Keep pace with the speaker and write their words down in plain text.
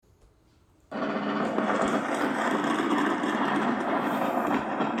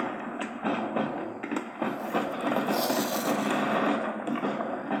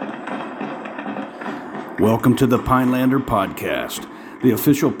Welcome to the Pinelander Podcast, the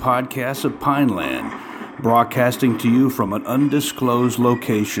official podcast of Pineland, broadcasting to you from an undisclosed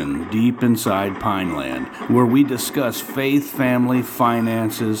location deep inside Pineland, where we discuss faith, family,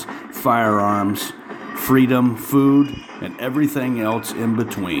 finances, firearms, freedom, food, and everything else in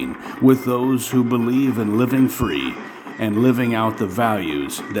between, with those who believe in living free and living out the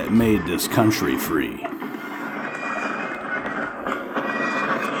values that made this country free.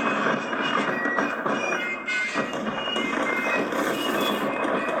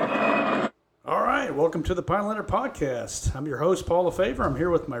 Welcome to the Pinelander Podcast. I'm your host, Paul LaFavor. I'm here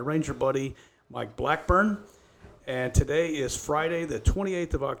with my Ranger buddy, Mike Blackburn. And today is Friday, the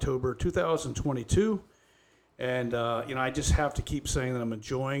 28th of October, 2022. And, I just have to keep saying that I'm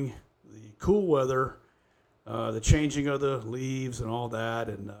enjoying the cool weather, the changing of the leaves and all that.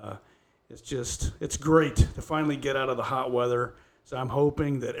 And it's great to finally get out of the hot weather. So I'm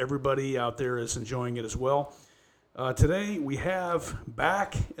hoping that everybody out there is enjoying it as well. Today we have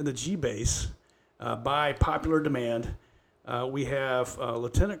back in the G Base, by popular demand, we have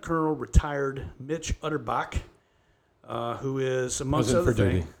Lieutenant Colonel retired Mitch Utterback, who is, amongst other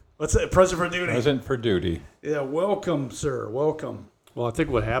things, what's that? Present for duty. Present for duty. Yeah, welcome, sir. Welcome. Well, I think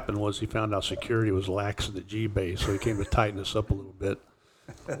what happened was he found out security was lax at the G Base, so he came to tighten us up a little bit.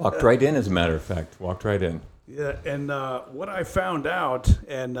 Walked right in, as a matter of fact. Walked right in. Yeah, and what I found out,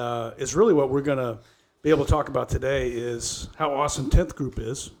 and is really what we're going to be able to talk about today, is how awesome 10th Group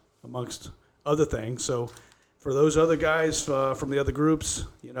is, amongst other things. So for those other guys from the other groups,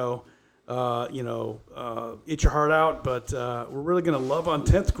 eat your heart out. But we're really going to love on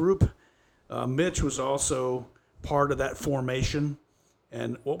 10th Group. Mitch was also part of that formation.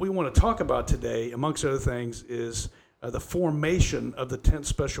 And what we want to talk about today, amongst other things, is the formation of the 10th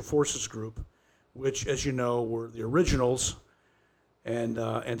Special Forces Group, which, as you know, were the originals.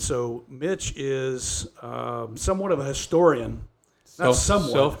 And so Mitch is somewhat of a historian. Not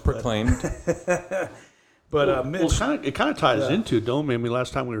somewhat, self-proclaimed. But Mitch, it kind of ties into it, don't we? I mean,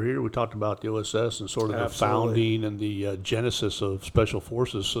 last time we were here, we talked about the OSS and sort of the founding and the genesis of Special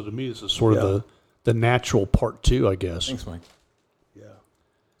Forces. So to me, this is sort of the natural part two, I guess. Thanks, Mike. Yeah.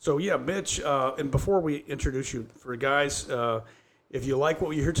 So Mitch, and before we introduce you, for guys, if you like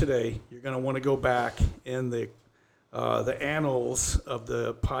what you hear today, you're going to want to go back in the annals of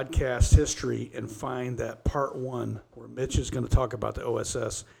the podcast history and find that part one where Mitch is going to talk about the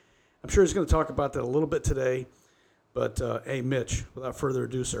OSS. I'm sure he's going to talk about that a little bit today. But, hey, Mitch, without further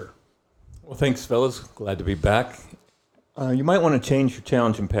ado, sir. Well, thanks, fellas. Glad to be back. You might want to change your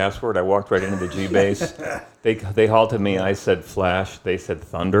challenge and password. I walked right into the G Base. They halted me. I said flash. They said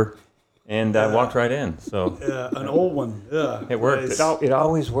thunder. And I walked right in. So an old one. Yeah. It worked. Nice. It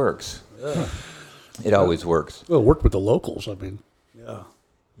always works. Yeah. It always works. Well, it worked with the locals, I mean. Yeah.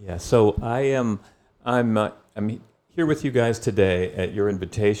 Yeah, so I'm here with you guys today at your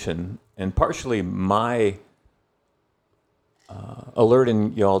invitation, and partially my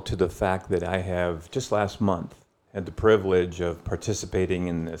alerting y'all to the fact that I have, just last month, had the privilege of participating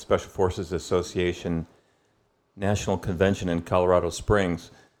in the Special Forces Association National Convention in Colorado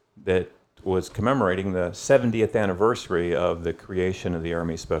Springs that was commemorating the 70th anniversary of the creation of the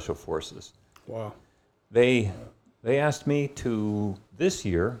Army Special Forces. Wow. They asked me to, this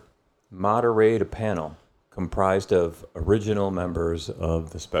year, moderate a panel comprised of original members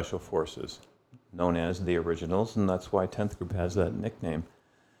of the Special Forces, known as the Originals, and that's why 10th Group has that nickname.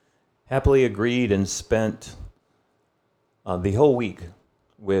 Happily agreed and spent the whole week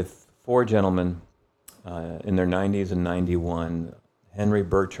with four gentlemen in their 90s and 91, Henry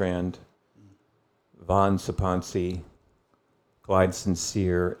Bertrand, Von Saponsi, Clyde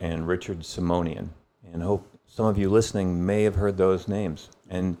Sincere, and Richard Simonian. And I hope some of you listening may have heard those names.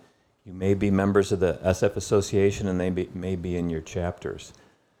 And you may be members of the SF Association, and they may be in your chapters.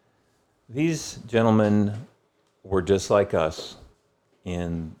 These gentlemen were just like us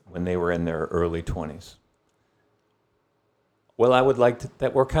when they were in their early 20s. Well, I would like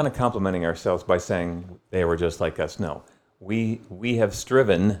that we're kind of complimenting ourselves by saying they were just like us. No, we have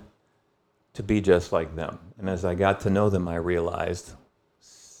striven to be just like them. And as I got to know them, I realized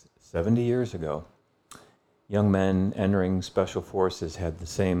 70 years ago, young men entering Special Forces had the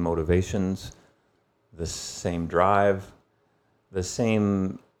same motivations, the same drive, the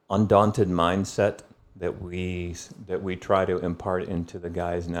same undaunted mindset that we try to impart into the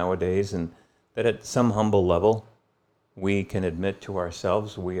guys nowadays, and that at some humble level, we can admit to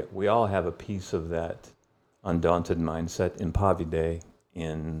ourselves we all have a piece of that undaunted mindset, impavide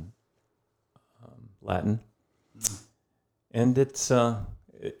in Latin. And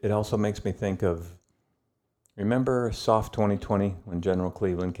it also makes me think of, remember SOF 2020 when General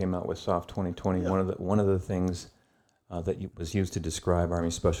Cleveland came out with SOF 2020? Yeah. One of the things that was used to describe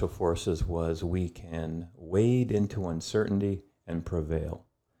Army Special Forces was we can wade into uncertainty and prevail.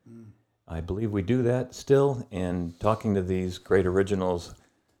 I believe we do that still, and talking to these great originals,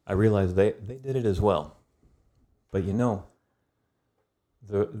 I realized they did it as well. But you know,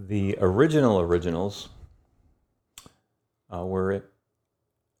 the originals were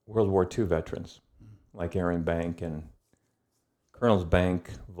World War II veterans, like Aaron Bank and Colonels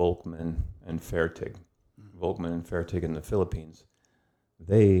Bank, Volkman, and Fertig. Volkman and Fertig in the Philippines.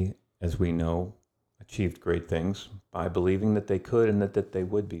 They, as we know, achieved great things by believing that they could and that they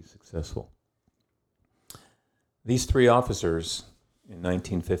would be successful. These three officers in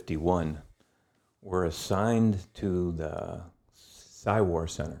 1951 were assigned to the War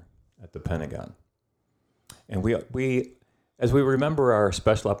Center at the Pentagon. And we as we remember our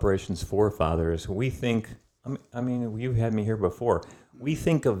Special Operations forefathers, we think, I mean, you've had me here before, we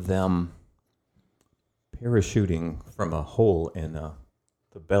think of them parachuting from a hole in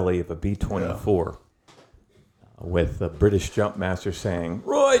the belly of a B-24 with the British jumpmaster saying,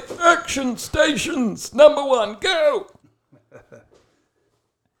 "Right, action stations, number 1, go!"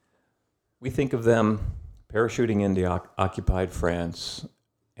 We think of them parachuting into occupied France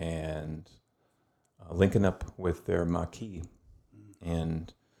and linking up with their Maquis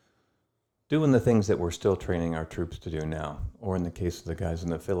and doing the things that we're still training our troops to do now, or in the case of the guys in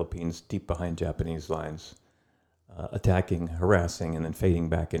the Philippines, deep behind Japanese lines, attacking, harassing, and then fading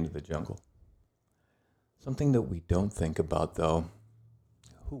back into the jungle. Something that we don't think about, though,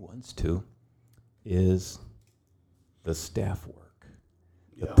 who wants to, is the staff work,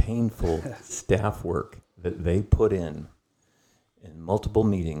 the painful staff work that they put in multiple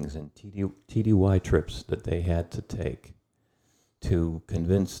meetings and TDY trips that they had to take to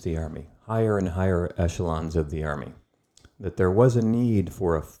convince the Army, higher and higher echelons of the Army, that there was a need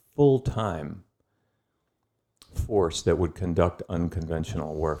for a full-time force that would conduct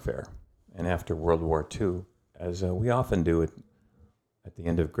unconventional warfare. And after World War II, as we often do at the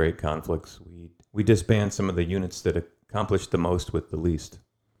end of great conflicts, we disband some of the units that accomplished the most with the least,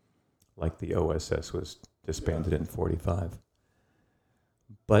 like the OSS was disbanded in 1945.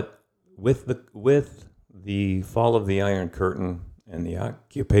 But with the fall of the Iron Curtain and the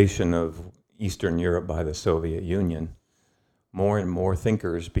occupation of Eastern Europe by the Soviet Union, more and more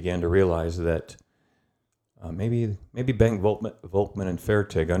thinkers began to realize that maybe Bank, Volkman, and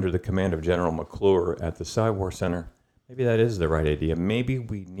Fertig, under the command of General McClure at the War Center, maybe that is the right idea. Maybe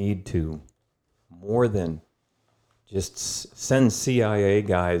we need to, more than just send CIA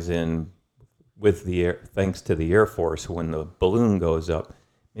guys in with thanks to the Air Force when the balloon goes up.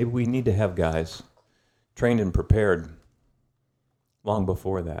 Maybe we need to have guys trained and prepared long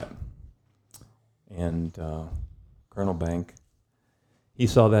before that. And Colonel Bank, he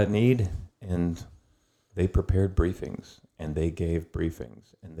saw that need, and they prepared briefings, and they gave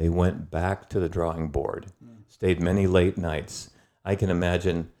briefings, and they went back to the drawing board, stayed many late nights. I can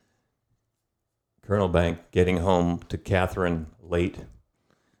imagine Colonel Bank getting home to Catherine late,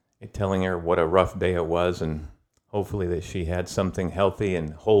 telling her what a rough day it was, and hopefully that she had something healthy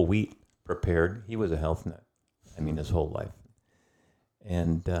and whole wheat prepared. He was a health nut, his whole life.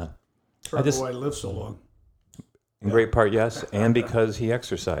 And why he lived so long. In great part, yes, and because he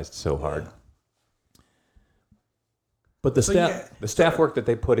exercised so hard. But the staff work that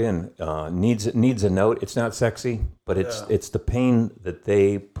they put in needs a note. It's not sexy, but it's the pain that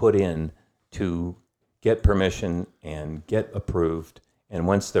they put in to get permission and get approved. And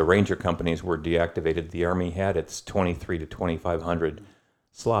once the Ranger companies were deactivated, the Army had its 2,300 to 2,500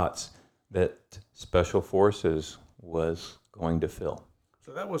 slots that Special Forces was going to fill.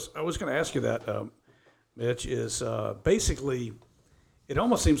 So I was going to ask you that, Mitch, is basically, it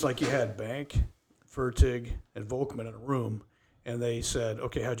almost seems like you had Bank, Fertig, and Volkman in a room, and they said,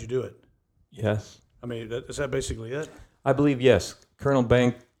 "Okay, how'd you do it?" Yes. Is that basically it? I believe, yes. Colonel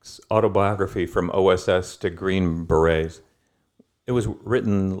Bank's autobiography, From OSS to Green Berets, it was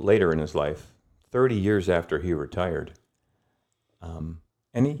written later in his life, 30 years after he retired.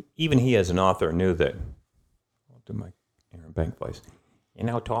 And he as an author knew that, I'll do my Aaron Bank voice,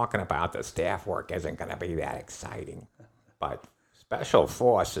 talking about the staff work isn't going to be that exciting. But Special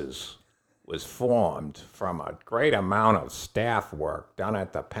Forces was formed from a great amount of staff work done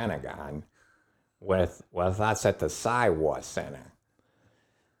at the Pentagon with us at the War Center.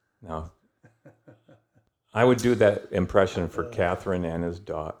 Now, I would do that impression for Catherine and his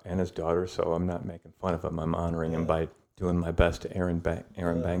daughter, so I'm not making fun of him. I'm honoring him by doing my best Aaron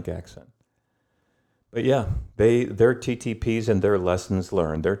Bank accent. But yeah, their TTPs and their lessons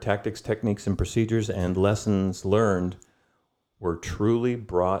learned, their tactics, techniques, and procedures and lessons learned were truly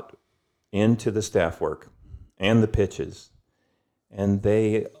brought into the staff work and the pitches. And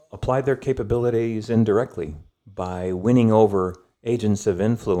they applied their capabilities indirectly by winning over agents of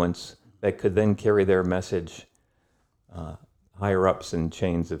influence that could then carry their message higher ups in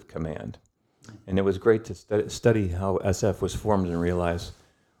chains of command. And it was great to study how SF was formed and realize,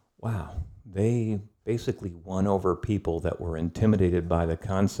 wow, they basically won over people that were intimidated by the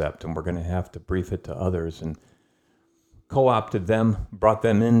concept and were going to have to brief it to others, and co-opted them, brought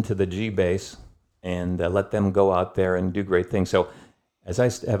them into the G base, and let them go out there and do great things. So as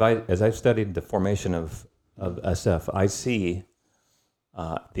I've studied the formation of SF, I see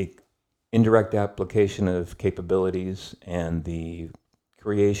the indirect application of capabilities and the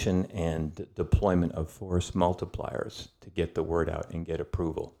creation and deployment of force multipliers to get the word out and get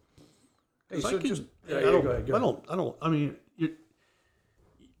approval. Hey, so I mean,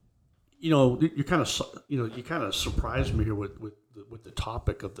 you kind of surprised me here with the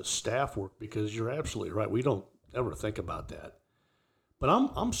topic of the staff work, because you're absolutely right. We don't ever think about that. But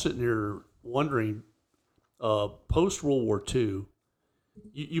I'm sitting here wondering, post World War II,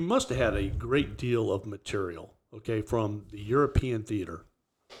 you must have had a great deal of material, okay, from the European theater,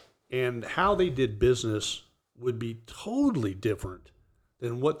 and how they did business would be totally different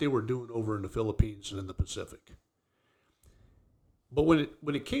than what they were doing over in the Philippines and in the Pacific. But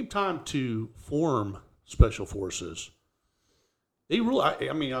when it came time to form Special Forces, they really,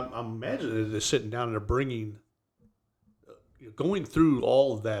 I'm imagining they're sitting down and they're bringing, going through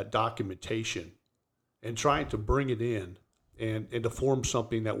all of that documentation and trying to bring it in and to form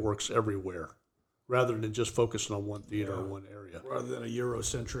something that works everywhere, rather than just focusing on one theater or one area. Rather than a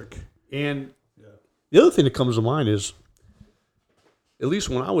Eurocentric. And the other thing that comes to mind is, at least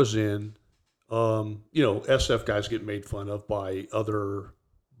when I was in, SF guys get made fun of by other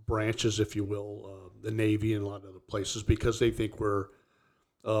branches, if you will, the Navy and a lot of other places, because they think we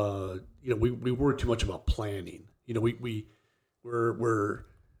worry too much about planning. We're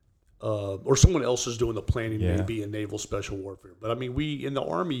or someone else is doing the planning, maybe in naval special warfare. But I mean, we in the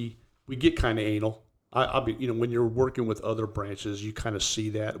Army, we get kind of anal. When you're working with other branches, you kind of see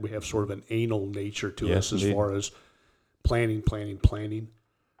that we have sort of an anal nature to us as far as planning.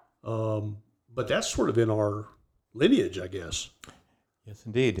 But that's sort of in our lineage, I guess. Yes,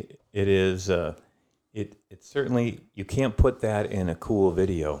 indeed. It is. It certainly, you can't put that in a cool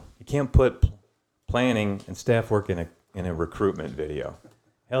video. You can't put planning and staff work in a recruitment video.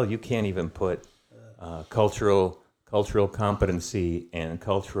 Hell, you can't even put cultural competency and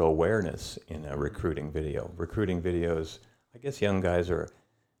cultural awareness in a recruiting video. Recruiting videos, I guess young guys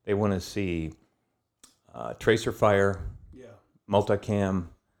they want to see tracer fire, multicam,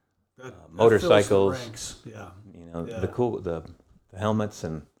 motorcycles, the helmets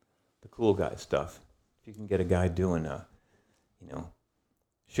and the cool guy stuff. If you can get a guy doing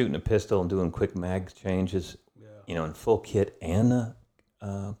shooting a pistol and doing quick mag changes, in full kit and a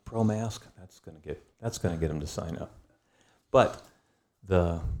pro mask, that's gonna get him to sign up. But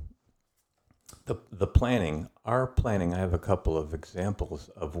the planning, our planning, I have a couple of examples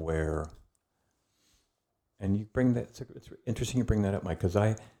of where, and you bring that. It's interesting you bring that up, Mike, because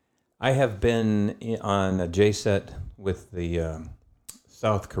I have been on a JSET with the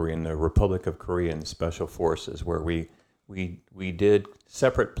South Korean, the Republic of Korean Special Forces, where we did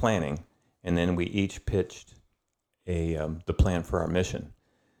separate planning, and then we each pitched the plan for our mission.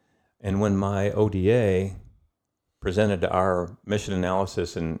 And when my ODA presented our mission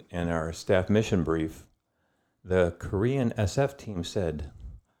analysis and our staff mission brief, the Korean SF team said,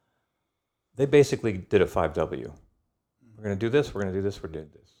 they basically did a 5W. We're going to do this, we're going to do this, we're going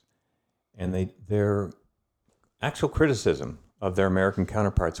to do this. And their actual criticism of their American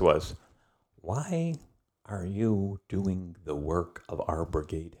counterparts was, why are you doing the work of our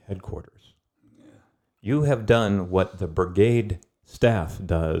brigade headquarters? You have done what the brigade staff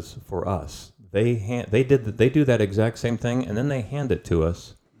does for us. They do that exact same thing, and then they hand it to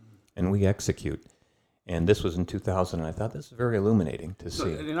us, and we execute. And this was in 2000, and I thought this is very illuminating to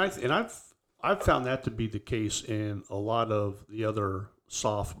see. And I've found that to be the case in a lot of the other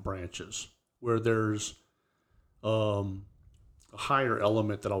soft branches, where there's a higher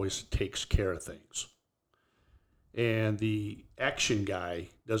element that always takes care of things, and the action guy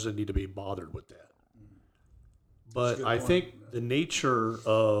doesn't need to be bothered with that. But I think the nature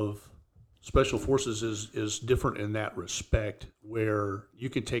of Special Forces is different in that respect, where you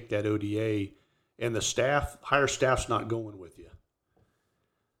can take that ODA and the higher staff's not going with you.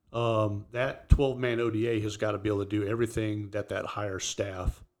 That 12-man ODA has got to be able to do everything that higher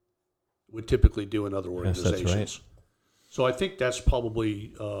staff would typically do in other Yes, organizations. that's right. So I think that's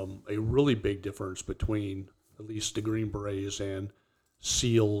probably a really big difference between at least the Green Berets and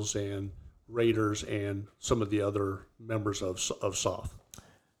SEALs and Raiders and some of the other members of SOF.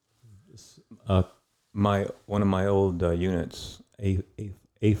 One of my old units,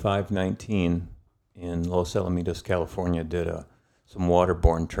 A519 in Los Alamitos, California, did some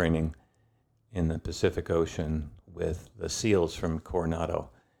waterborne training in the Pacific Ocean with the SEALs from Coronado,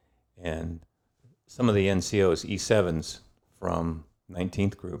 and some of the NCOs, E7s from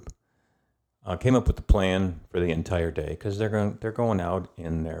 19th Group, came up with the plan for the entire day because they're going out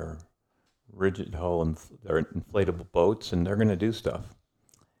in their rigid hull and their inflatable boats, and they're going to do stuff.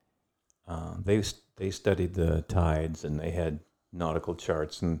 They studied the tides, and they had nautical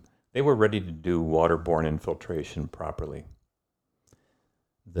charts, and they were ready to do waterborne infiltration properly.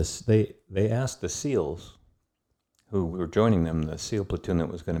 They asked the SEALs who were joining them, the SEAL platoon that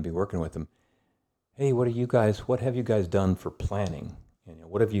was going to be working with them, hey, what have you guys done for planning?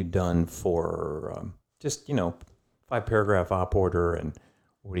 What have you done for just 5-paragraph op order, and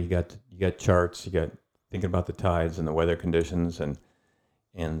what do you got? You got charts, you got thinking about the tides and the weather conditions, and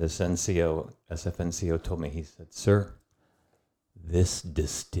this SFNCO told me, he said, sir,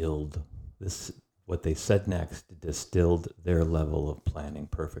 what they said next distilled their level of planning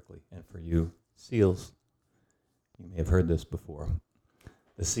perfectly. And for you SEALs, you may have heard this before.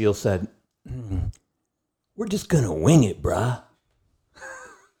 The SEAL said, we're just going to wing it, brah.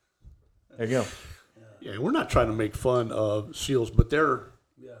 There you go. Yeah, we're not trying to make fun of SEALs, but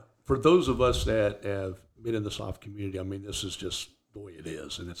for those of us that have been in the SOF community, I mean, this is just the way it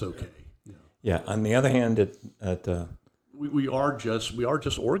is, and it's okay. Yeah. On the other hand, we are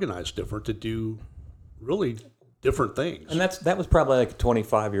just organized different to do really different things. and that was probably like a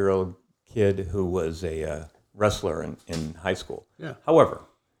 25-year-old kid who was a wrestler in high school. Yeah. However,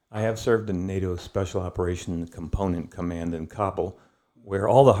 I have served in NATO Special Operations Component Command in Kabul, where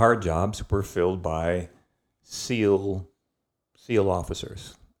all the hard jobs were filled by SEAL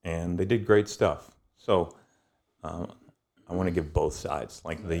officers, and they did great stuff. So I want to give both sides,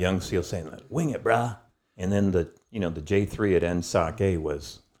 like the young SEAL saying, "Wing it, brah," and then the J3 at NSOC-A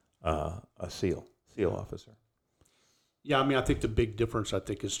was a SEAL officer. Yeah, I mean, I think the big difference,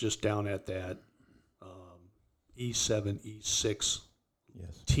 is just down at that E7, E6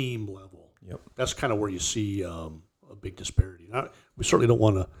 team level. Yep. That's kind of where you see a big disparity. We certainly don't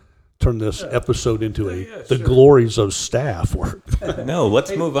want to turn this episode into the glories of staff work. No,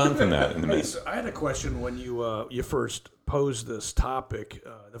 let's move on from that in a minute. I had a question when you first posed this topic.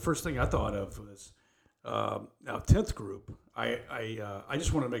 The first thing I thought of was now 10th Group. I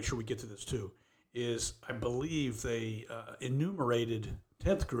just want to make sure we get to this too. Is I believe they enumerated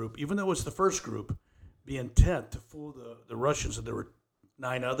 10th Group, even though it's the first group, being 10th to fool the Russians, and there were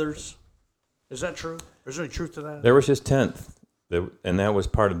 9 others. Is that true? Is there any truth to that? There was just 10th, and that was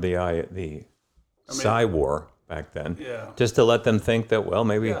part of the Psy War back then. Yeah. Just to let them think that, well,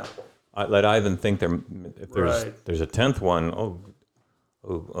 maybe let Ivan think there's a 10th one.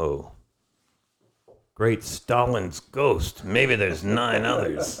 Oh, great Stalin's ghost. Maybe there's 9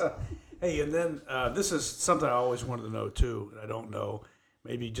 others. Hey, and then this is something I always wanted to know too, and I don't know,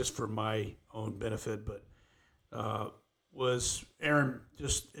 maybe just for my own benefit, but was Aaron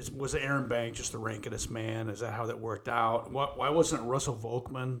Bank just the rankingest man? Is that how that worked out? Why wasn't Russell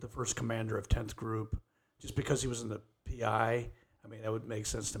Volkman the first commander of 10th Group? Just because he was in the PI? I mean, that would make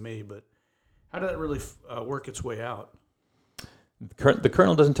sense to me, but how did that really work its way out? The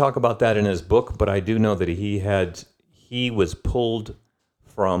colonel doesn't talk about that in his book, but I do know that he was pulled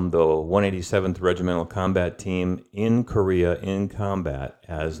from the 187th Regimental Combat Team in Korea in combat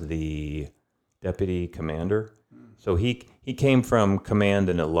as the deputy commander. So he came from command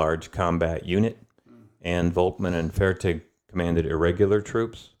in a large combat unit, and Volkman and Fertig commanded irregular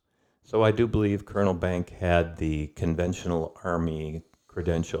troops. So I do believe Colonel Bank had the conventional Army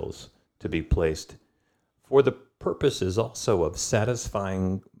credentials to be placed for the purposes also of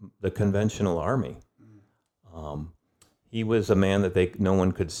satisfying the conventional Army. He was a man that no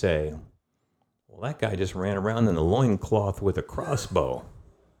one could say, well, that guy just ran around in a loincloth with a crossbow.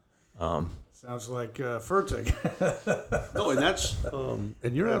 Sounds like Fertig. No, and that's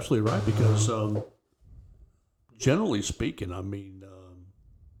and you're absolutely right, because generally speaking, I mean,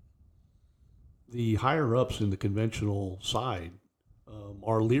 the higher ups in the conventional side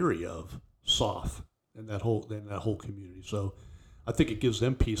are leery of SOF and that whole community. So I think it gives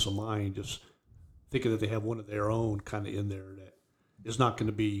them peace of mind, just thinking that they have one of their own kind of in there that is not going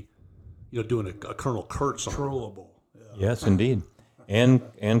to be, doing a Colonel Kurtz Controllable. Yes, indeed.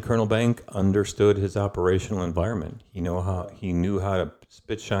 And Colonel Bank understood his operational environment. He knew how to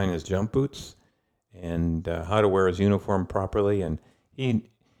spit shine his jump boots, and how to wear his uniform properly. And he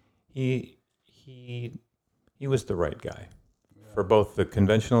was the right guy for both the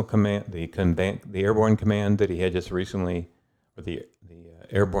conventional command, the airborne command that he had just recently, or the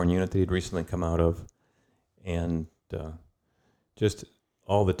airborne unit that he'd recently come out of, and just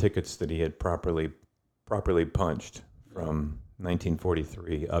all the tickets that he had properly punched from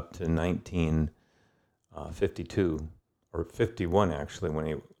 1943 up to 1952 or 51,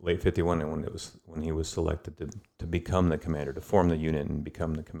 actually, late 51, when he was selected to become the commander, to form the unit and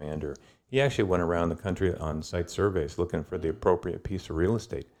become the commander. He actually went around the country on site surveys looking for the appropriate piece of real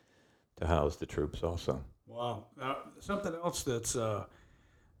estate to house the troops also. Wow. Now, something else that's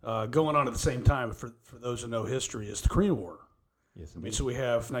going on at the same time, for those who know history, is the Korean War. Yes, I mean, so we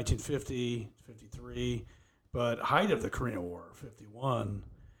have 1950, 53, but height of the Korean War, 51,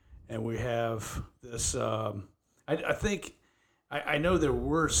 and we have this. I think I know there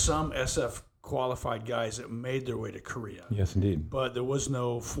were some SF qualified guys that made their way to Korea. Yes, indeed. But there was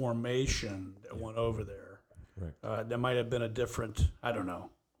no formation that went over there. Right. There might have been a different, I don't know,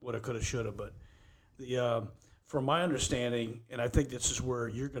 woulda, coulda, shoulda, but from my understanding, and I think this is where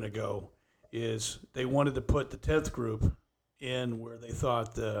you're going to go, is they wanted to put the 10th group in where they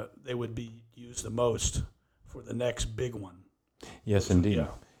thought they would be used the most for the next big one. Yes, indeed. Yeah.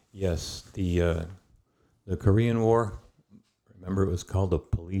 Yes, the Korean War, remember it was called a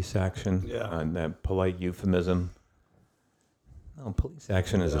police action? Yeah. And that polite euphemism. No, police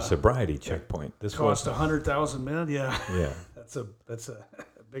action is a sobriety checkpoint. This Cost 100,000 men. Yeah. Yeah. That's a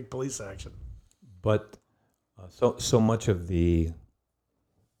big police action. But so much of the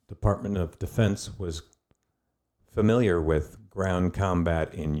Department of Defense was familiar with ground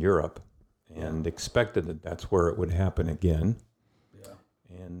combat in Europe and expected that that's where it would happen again. Yeah.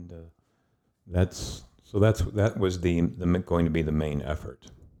 And that was going to be the main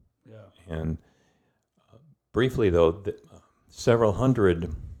effort. Yeah. And briefly, though, several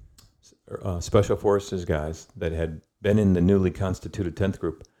hundred Special Forces guys that had been in the newly constituted 10th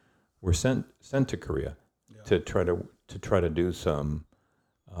Group were sent to Korea to try to do some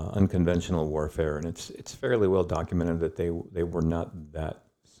unconventional warfare, and it's fairly well documented that they were not that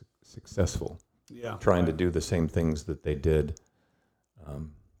successful. Yeah. Trying to do the same things that they did.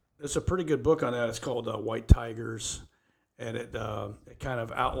 There's a pretty good book on that. It's called White Tigers, and it kind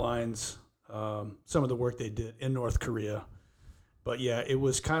of outlines some of the work they did in North Korea. But yeah, it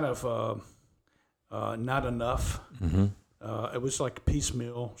was kind of not enough. Mm-hmm. It was like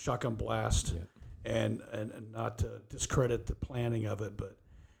piecemeal, shotgun blast, and not to discredit the planning of it, but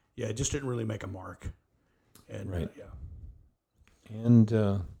yeah, it just didn't really make a mark. And right. And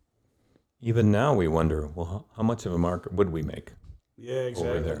even now we wonder, well, how much of a mark would we make? Yeah, exactly.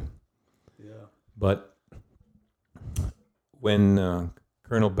 Over there. Yeah. But when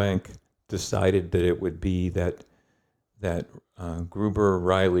Colonel Bank decided that it would be that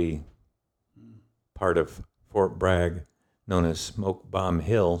Gruber-Riley part of Fort Bragg, known as Smoke Bomb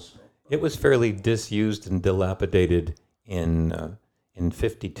Hill, it was fairly disused and dilapidated in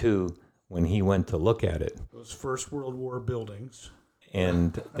 52 when he went to look at it. Those First World War buildings.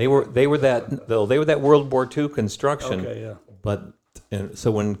 And they were that World War II construction. Okay, yeah. But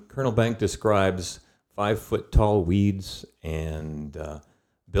so when Colonel Bank describes 5-foot tall weeds and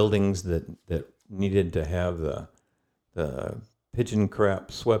buildings that needed to have the pigeon crap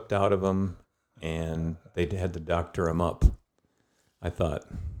swept out of them, and they had to doctor them up, I thought,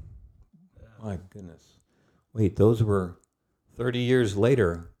 my goodness, wait, those were 30 years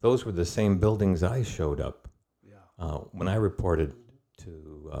later. Those were the same buildings I showed up when I reported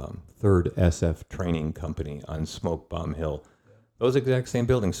to 3rd SF Training Company on Smoke Bomb Hill. Those exact same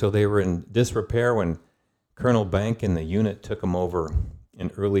buildings. So they were in disrepair when Colonel Bank and the unit took them over in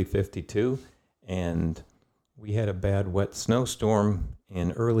early 52, and we had a bad wet snowstorm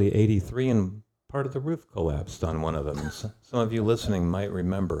in early 83, and part of the roof collapsed on one of them. And some of you listening might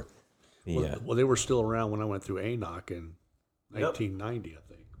remember. Well, they were still around when I went through ANOC in 1990, I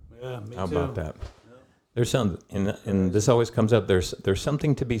think. Yeah, me How too. about that? There's some, and this always comes up, there's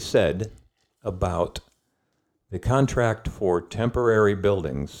something to be said about the contract for temporary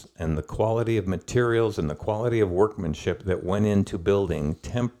buildings and the quality of materials and the quality of workmanship that went into building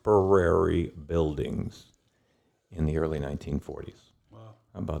temporary buildings in the early 1940s. Wow.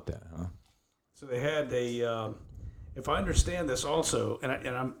 How about that, huh? So they had if I understand this also,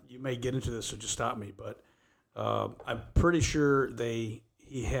 and you may get into this, so just stop me, but I'm pretty sure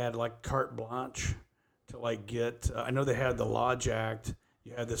he had like carte blanche to like get, I know they had the Lodge Act.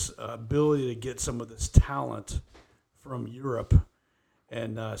 You had this ability to get some of this talent from Europe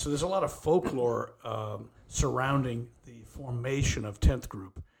And so there's a lot of folklore surrounding the formation of 10th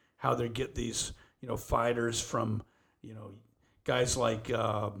Group, how they get these, fighters from, guys like,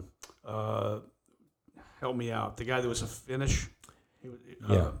 help me out, the guy that was a Finnish.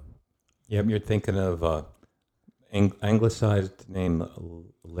 You're thinking of anglicized name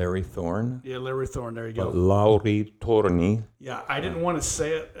Larry Thorne. Yeah, Larry Thorne. There you go. Lauri Torni. Yeah, I didn't want to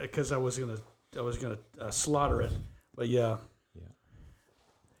say it because I was gonna slaughter it, but yeah.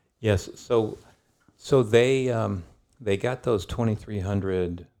 Yes. So they got those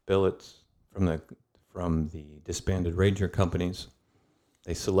 2,300 billets from the disbanded Ranger companies.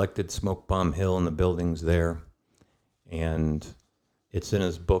 They selected Smoke Bomb Hill and the buildings there, and it's in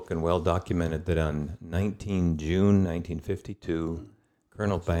his book and well documented that on June 1952,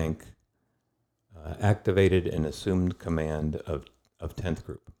 Colonel Bank activated and assumed command of 10th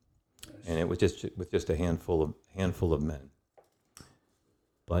Group, and it was just a handful of men.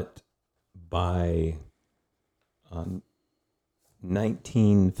 But by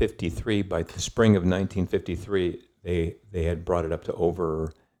 1953, by the spring of 1953, they had brought it up to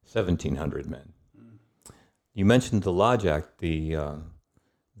over 1,700 men. You mentioned the Lodge Act.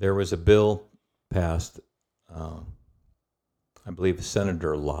 There was a bill passed, I believe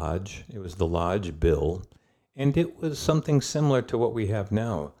Senator Lodge. It was the Lodge bill, and it was something similar to what we have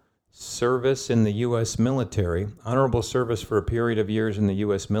now. Service in the U.S. military, honorable service for a period of years in the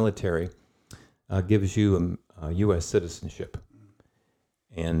U.S. military, gives you a U.S. citizenship.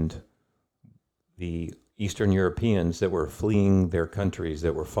 And the Eastern Europeans that were fleeing their countries,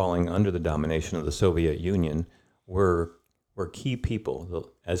 that were falling under the domination of the Soviet Union, were key people.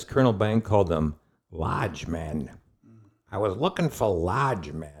 As Colonel Bank called them, lodge men. I was looking for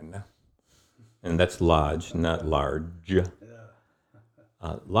lodge men. And that's lodge, not large.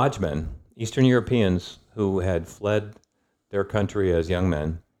 Lodge men, Eastern Europeans who had fled their country as young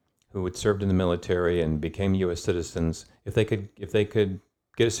men, who had served in the military and became U.S. citizens, if they could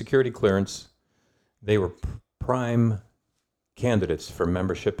get a security clearance, they were prime candidates for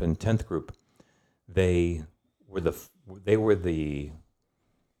membership in 10th Group. They were the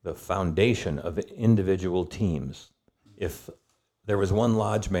foundation of individual teams. If there was one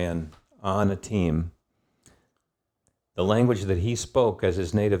lodge man on a team, the language that he spoke as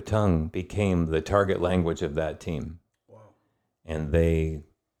his native tongue became the target language of that team. Wow. And they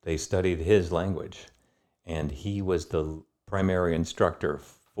studied his language, and he was the primary instructor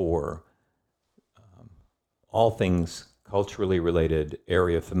for all things culturally related,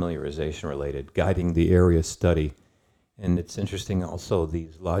 area familiarization related, guiding the area study. And it's interesting also,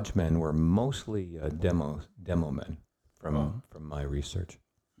 these lodge men were mostly demo men from my research.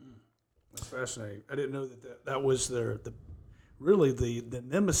 That's fascinating. I didn't know that was the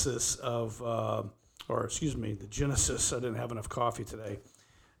nemesis of, the genesis. I didn't have enough coffee today,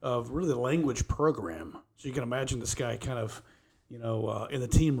 of really the language program. So you can imagine this guy kind of, in the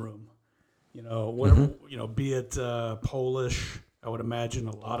team room, whatever, be it Polish. I would imagine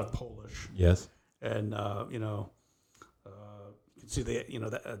a lot of Polish. Yes. And you can see the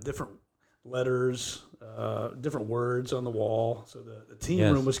different letters, different words on the wall. So the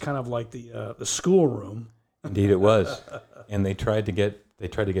team room was kind of like the school room. Indeed, it was. And they tried to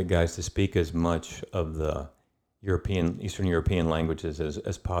get guys to speak as much of the Eastern European languages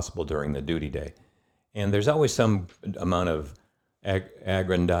as possible during the duty day. And there's always some amount of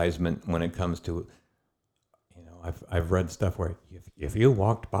aggrandizement when it comes to, I've read stuff where if you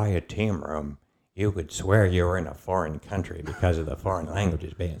walked by a team room, you could swear you were in a foreign country because of the foreign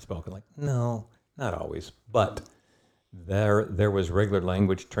languages being spoken. Like, no, not always. But there was regular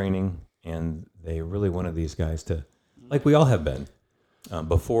language training, and they really wanted these guys to, like we all have been.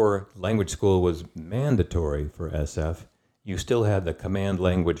 Before language school was mandatory for SF, you still had the command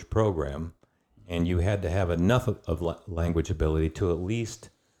language program, and you had to have enough of language ability to at least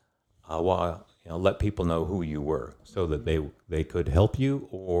let people know who you were, so that they could help you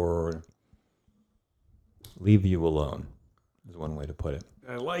or leave you alone, is one way to put it.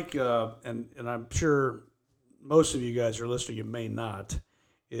 I like, and I'm sure most of you guys are listening, you may not,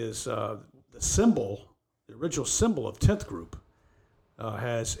 is the original symbol of 10th Group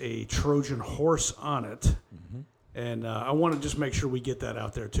has a Trojan horse on it. Mm-hmm. And I want to just make sure we get that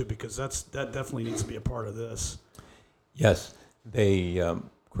out there too, because that definitely needs to be a part of this. Yes, they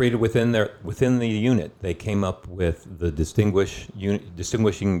created within the unit. They came up with the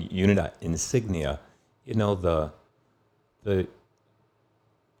distinguishing unit insignia. The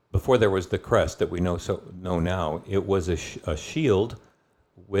before there was the crest that we know now. It was a shield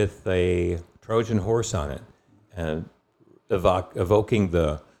with a Trojan horse on it, and evoking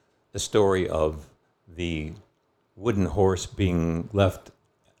the story of the wooden horse being left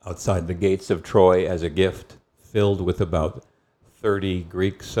outside the gates of Troy as a gift, filled with about 30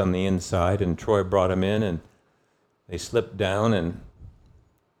 Greeks on the inside, and Troy brought them in, and they slipped down, and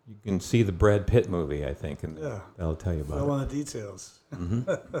you can see the Brad Pitt movie, I think, and that'll tell you about it. Fill in the details.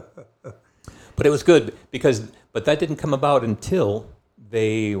 But it was good but that didn't come about until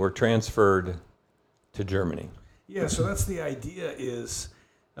they were transferred to Germany. Yeah, so that's the idea is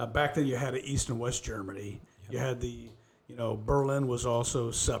back then you had an East and West Germany. You had Berlin was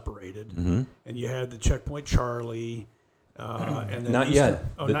also separated, and you had the Checkpoint Charlie. And then Not yet.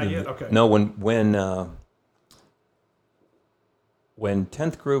 Oh, not yet? Okay. No, when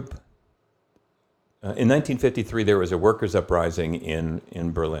 10th Group, in 1953, there was a workers' uprising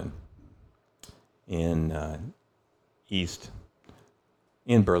in Berlin, in East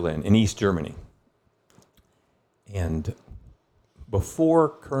Germany. And before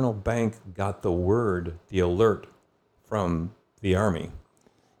Colonel Bank got the alert from the army,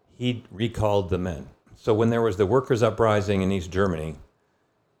 he recalled the men. So when there was the workers' uprising in East Germany,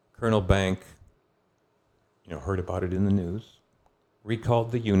 Colonel Bank, heard about it in the news,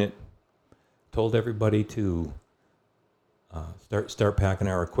 recalled the unit, told everybody to start packing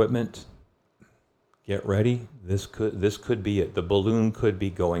our equipment, get ready. This could be it. The balloon could be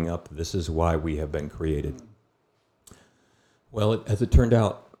going up. This is why we have been created. Well, as it turned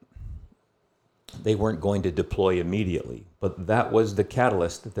out, they weren't going to deploy immediately, but that was the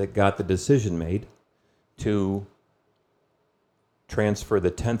catalyst that got the decision made to transfer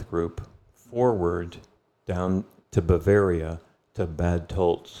the 10th Group forward down to Bavaria, to Bad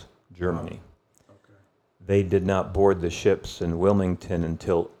Tolz, Germany. Okay. They did not board the ships in Wilmington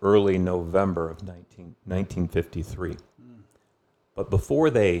until early November of 1953. But before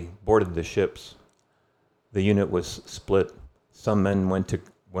they boarded the ships, the unit was split. Some men went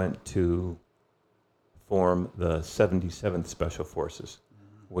to form the 77th Special Forces,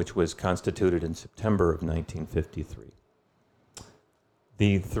 which was constituted in September of 1953.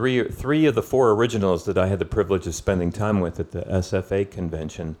 The three of the four originals that I had the privilege of spending time with at the SFA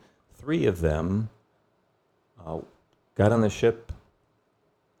convention, three of them got on the ship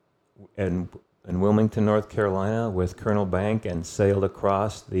in Wilmington, North Carolina with Colonel Bank and sailed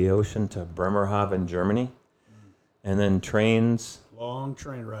across the ocean to Bremerhaven, Germany, and then Long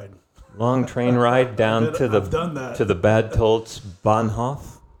train ride down to the Bad Tolz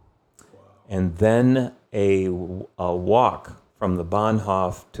Bahnhof, and then a walk from the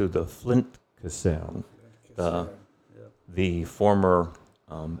Bahnhof to the Flint Kaserne, the former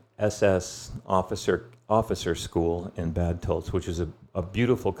SS officer school in Bad Tolz, which is a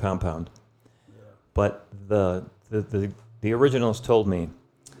beautiful compound. Yeah. But the originals told me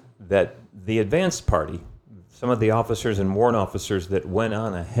that the advanced party, some of the officers and warrant officers that went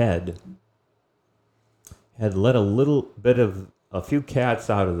on ahead, had let a few cats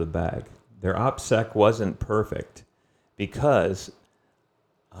out of the bag. Their OPSEC wasn't perfect because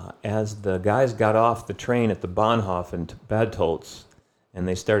as the guys got off the train at the Bahnhof in Bad Tolz and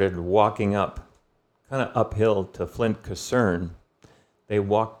they started walking up, kind of uphill to Flint Kaserne, they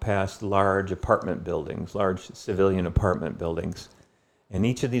walked past large civilian apartment buildings. And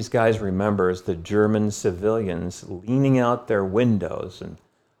each of these guys remembers the German civilians leaning out their windows and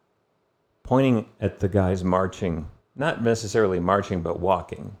pointing at the guys marching, not necessarily marching, but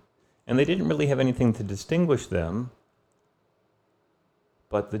walking. And they didn't really have anything to distinguish them,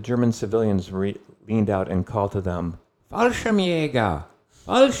 but the German civilians leaned out and called to them, Fallschirmjäger,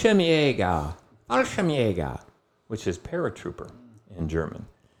 Fallschirmjäger, Fallschirmjäger, which is paratrooper in German.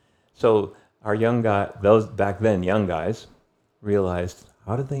 So our those back then young guys, realized,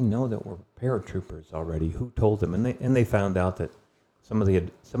 how did they know that we're paratroopers already? Who told them? And they found out that some of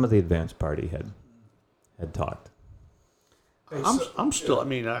the advanced party had talked. I'm still.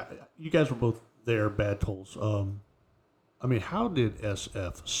 You guys were both there, Bad Tolz. How did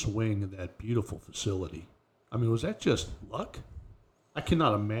SF swing that beautiful facility? Was that just luck? I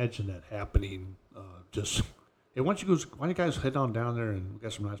cannot imagine that happening. Hey, why don't you guys head on down there, and we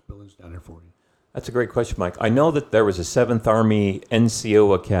got some nice buildings down there for you. That's a great question, Mike. I know that there was a 7th Army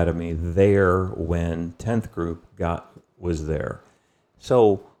NCO Academy there when 10th Group was there.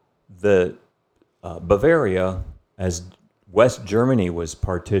 So the Bavaria, as West Germany was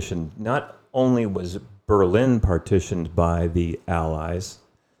partitioned, not only was Berlin partitioned by the Allies,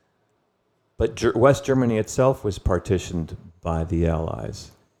 but West Germany itself was partitioned by the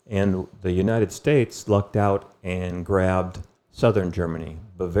Allies. And the United States lucked out and grabbed southern Germany,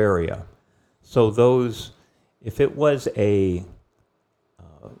 Bavaria. So if it was a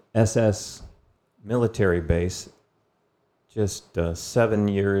SS military base just 7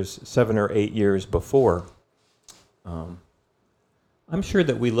 or 8 years before, I'm sure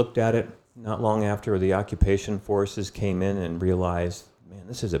that we looked at it not long after the occupation forces came in and realized, man,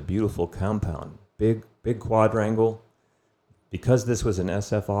 this is a beautiful compound. Big quadrangle. Because this was an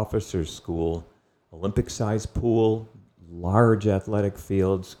SF officers school, Olympic-sized pool, large athletic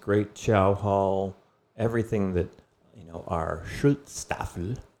fields, great chow hall, everything that our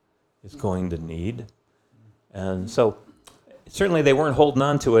Schutzstaffel is going to need. And so certainly they weren't holding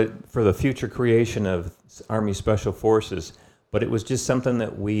on to it for the future creation of Army Special Forces, but it was just something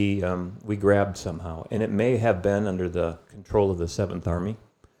that we grabbed somehow. And it may have been under the control of the 7th Army.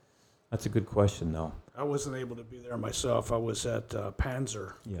 That's a good question, though. I wasn't able to be there myself. I was at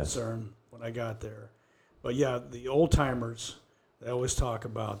Panzer Concern when I got there. But yeah, the old timers, they always talk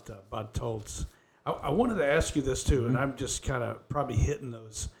about Toltz. I wanted to ask you this too, and I'm just kind of probably hitting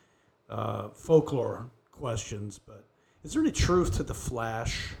those folklore questions, but is there any truth to the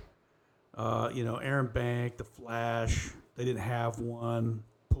Flash? Aaron Bank, the Flash, they didn't have one,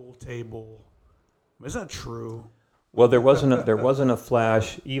 pool table. Is that true? Well, there wasn't a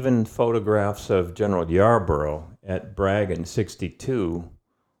Flash. Even photographs of General Yarborough at Bragg in '62.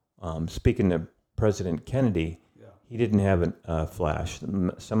 Speaking to President Kennedy, he didn't have a Flash.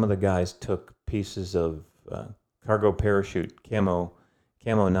 Some of the guys took pieces of cargo parachute camo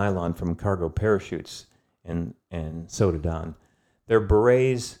nylon from cargo parachutes and sewed it on. Their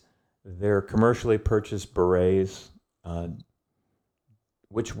berets, their commercially purchased berets,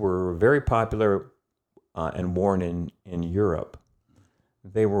 which were very popular. And worn in Europe.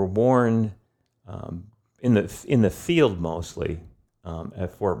 They were worn in the field mostly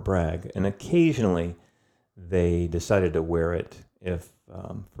at Fort Bragg, and occasionally they decided to wear it if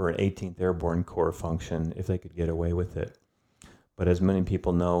for an 18th Airborne Corps function if they could get away with it. But as many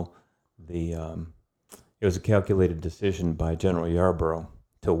people know, it was a calculated decision by General Yarborough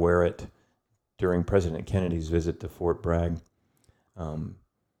to wear it during President Kennedy's visit to Fort Bragg,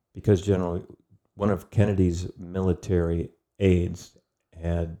 because one of Kennedy's military aides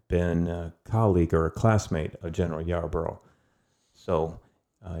had been a colleague or a classmate of General Yarborough. So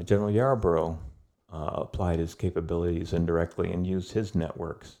General Yarborough applied his capabilities indirectly and used his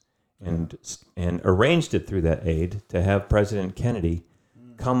networks and arranged it through that aide to have President Kennedy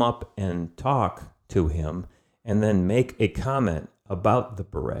come up and talk to him and then make a comment about the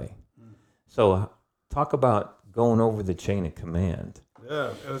beret. So talk about going over the chain of command.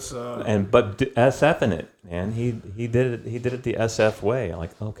 Yeah, it's but SF-ing it, man. He did it the SF way.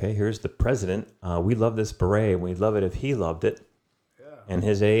 Like, okay, here's the president. We love this beret. We'd love it if he loved it. Yeah. And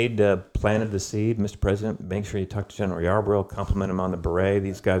his aide planted the seed. Mr. President, make sure you talk to General Yarborough, compliment him on the beret.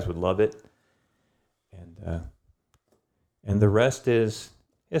 These guys would love it. And the rest is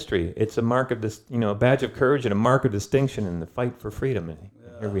history. It's a mark of this, a badge of courage and a mark of distinction in the fight for freedom. And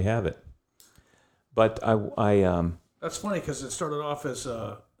here we have it. But I that's funny because it started off as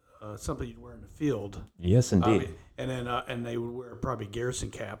something you'd wear in the field. Yes, indeed. And they would wear probably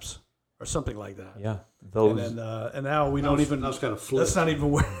garrison caps or something like that. Yeah, those. And now we don't even. That's kind of flipped. That's not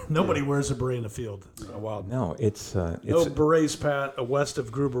even nobody wears a beret in the field. It's wild. No, it's no berets, Pat, west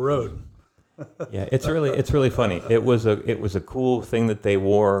of Gruber Road. Yeah, it's really funny. It was a cool thing that they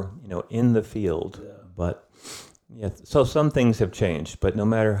wore, in the field. Yeah. But yeah, so some things have changed. But no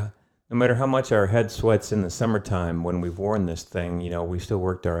matter how much our head sweats in the summertime when we've worn this thing, we still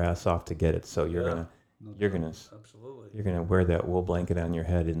worked our ass off to get it. So you're gonna wear that wool blanket on your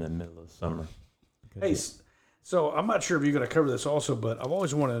head in the middle of summer. Hey, so I'm not sure if you're going to cover this also, but I've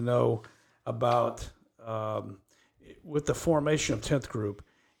always wanted to know about with the formation of 10th Group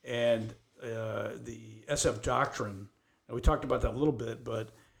and the SF doctrine. And we talked about that a little bit, but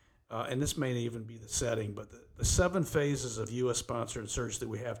and this may even be the setting, but the 7 phases of U.S.-sponsored insurgency that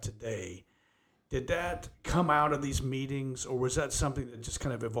we have today, did that come out of these meetings, or was that something that just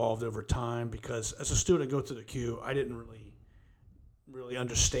kind of evolved over time? Because as a student, go through the queue, I didn't really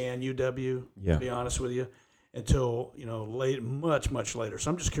understand UW, to be honest with you, until much later. So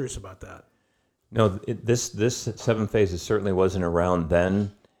I'm just curious about that. No, this 7 phases certainly wasn't around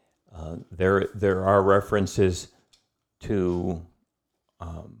then. There are references to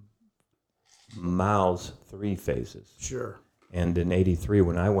Mao's 3 phases. Sure. And in '83,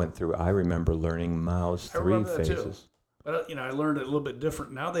 when I went through, I remember learning Mao's 3 phases. Too. But I learned it a little bit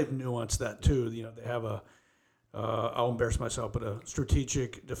different. Now they've nuanced that too. They have I'll embarrass myself, but a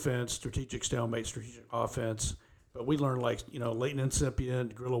strategic defense, strategic stalemate, strategic offense. But we learned latent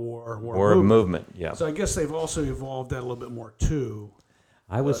incipient, guerrilla war movement. Yeah. So I guess they've also evolved that a little bit more too.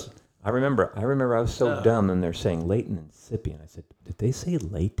 I remember I was so dumb, and they're saying latent incipient. I said, did they say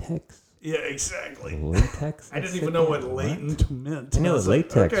latex? Yeah, exactly. Latex? I didn't even know what latent meant. I knew what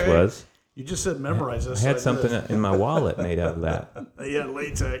latex was. You just said memorize this. I had so something in my wallet made out of that. Yeah,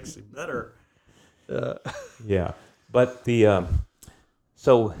 latex. Better. Yeah, but right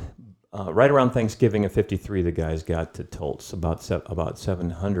around Thanksgiving of '53, the guys got to Tulsa. About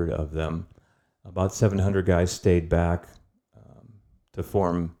 700 of them. About 700 guys stayed back to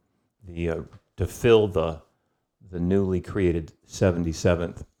form to fill the newly created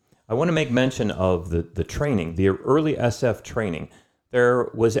 77th. I want to make mention of the training, the early SF training. There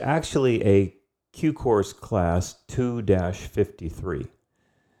was actually a Q course class 2-53.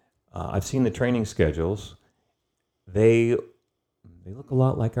 I've seen the training schedules. They look a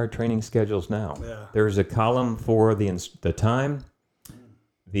lot like our training schedules now. Yeah. There's a column for the time,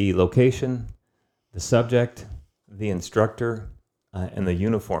 the location, the subject, the instructor, and the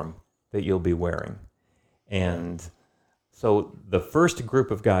uniform that you'll be wearing. And so the first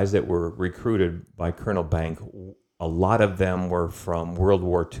group of guys that were recruited by Colonel Bank, a lot of them were from World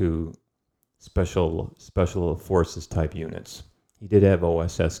War II special forces type units. He did have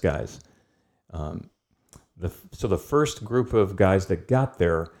OSS guys. So the first group of guys that got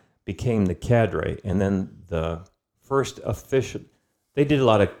there became the cadre, and then the first official. They did a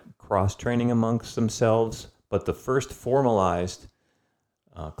lot of cross training amongst themselves, but the first formalized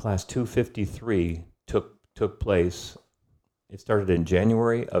class 253 took place. It started in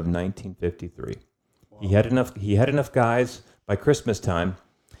January of 1953. Wow. He had enough guys by Christmas time,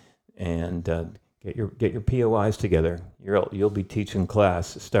 and get your POIs together. You'll be teaching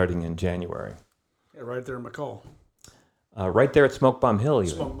class starting in January. Yeah, right there in McCall. Right there at Smoke Bomb Hill.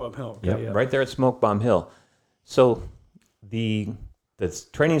 Even. Smoke Bomb Hill. Okay, Yep, yeah, right there at Smoke Bomb Hill. So the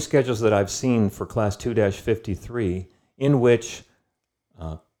training schedules that I've seen for class 2-53, in which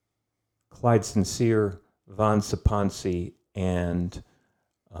Clyde Sincere, Von Saponsi, and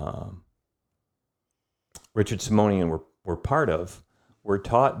Richard Simonian were part of, were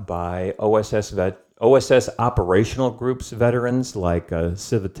taught by OSS operational groups veterans like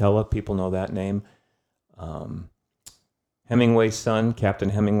Civitella, people know that name. Hemingway's son, Captain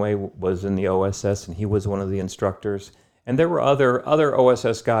Hemingway, was in the OSS, and he was one of the instructors. And there were other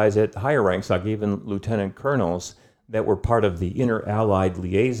OSS guys at higher ranks, like even lieutenant colonels, that were part of the inter-allied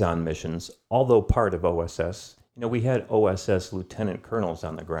liaison missions, although part of OSS. You know, we had OSS lieutenant colonels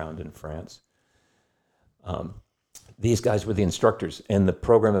on the ground in France. These guys were the instructors, and the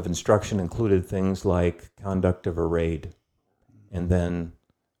program of instruction included things like conduct of a raid. And then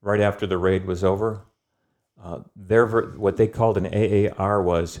right after the raid was over, what they called an AAR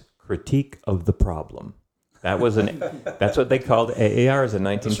was critique of the problem. That's what they called AARs in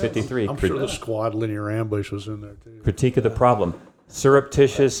 1953. I'm sure the squad linear ambush was in there too. Critique of the problem.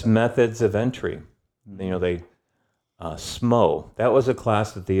 Surreptitious methods of entry. SMO. That was a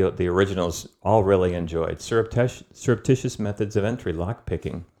class that the originals all really enjoyed. Surreptitious methods of entry,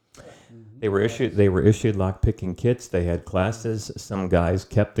 lockpicking. They were issued lockpicking kits. They had classes. Some guys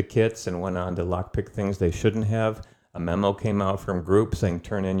kept the kits and went on to lockpick things they shouldn't have. A memo came out from group saying,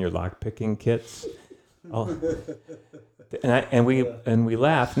 "Turn in your lockpicking kits." And we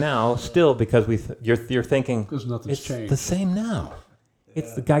laugh now still because you're thinking because nothing's changed. The same now.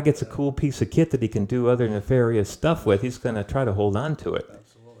 It's the guy gets a cool piece of kit that he can do other nefarious stuff with. He's going to try to hold on to it.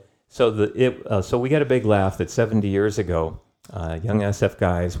 Absolutely. So we got a big laugh that 70 years ago, young SF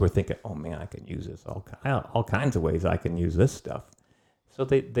guys were thinking, "Oh man, I can use this all kinds of ways. I can use this stuff." So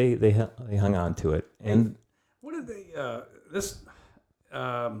they hung on to it. And what did they?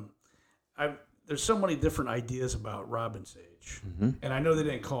 There's so many different ideas about Robin Sage, and I know they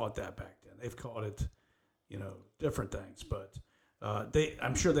didn't call it that back then. They've called it, different things, but.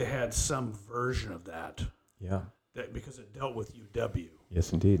 I'm sure they had some version of that. Yeah. Because it dealt with UW.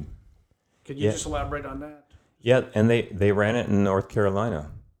 Yes, indeed. Can you just elaborate on that? Yeah, and they ran it in North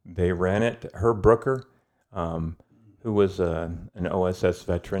Carolina. They ran it. Herb Brooker, who was an OSS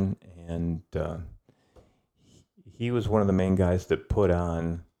veteran, and he was one of the main guys that put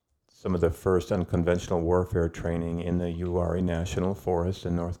on some of the first unconventional warfare training in the URI National Forest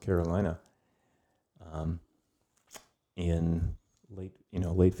in North Carolina. In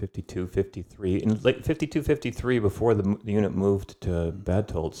late 52, 53. In late 52, 53, before the unit moved to Bad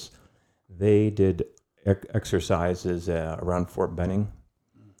Tolz, they did exercises around Fort Benning.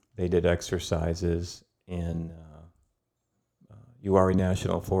 They did exercises in URI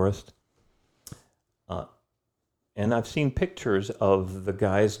National Forest. And I've seen pictures of the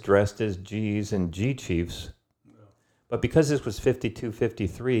guys dressed as G's and G chiefs. But because this was 52,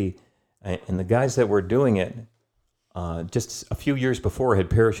 53, and the guys that were doing it, just a few years before had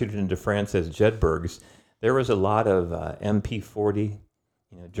parachuted into France as Jedburghs, there was a lot of MP-40,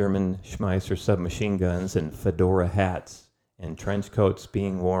 German Schmeisser submachine guns and fedora hats and trench coats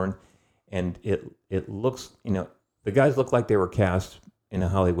being worn. and it looks, the guys look like they were cast in a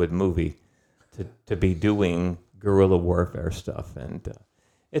Hollywood movie to be doing guerrilla warfare stuff, and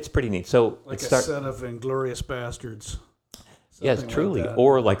it's pretty neat. So like a set of Inglourious Bastards. Yes, truly, like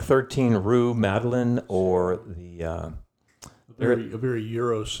or like 13 Rue Madeline, or the a very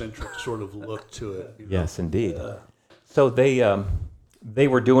Eurocentric sort of look to it. Yes, indeed. So they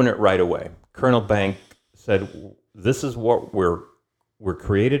were doing it right away. Colonel Bank said, "This is what we're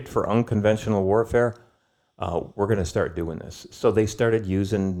created for unconventional warfare. We're going to start doing this." So they started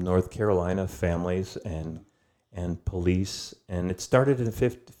using North Carolina families and police, and it started in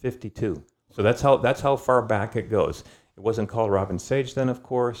 52. So that's how far back it goes. It wasn't called Robin Sage then, of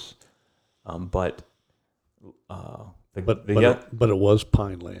course, but it was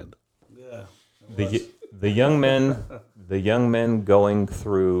Pineland. Yeah. The young men going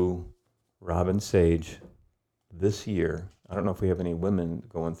through Robin Sage this year. I don't know if we have any women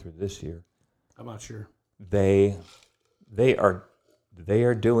going through this year. I'm not sure. They are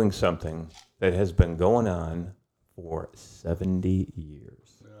doing something that has been going on for 70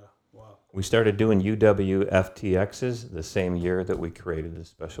 years. Yeah. Wow. We started doing UW-FTXs the same year that we created the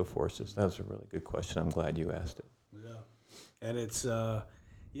Special Forces. That was a really good question. I'm glad you asked it. Yeah. And it's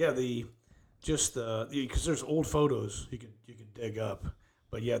because there's old photos you could dig up,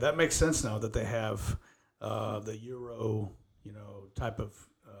 but yeah, that makes sense now that they have the Euro type of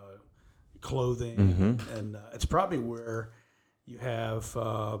clothing, and it's probably where you have.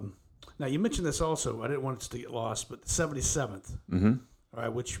 Now you mentioned this also. I didn't want us to get lost, but the 77th, all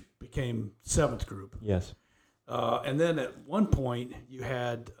right, which became 7th Group. Yes. And then at one point you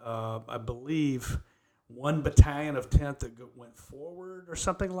had, I believe, one battalion of 10th that went forward or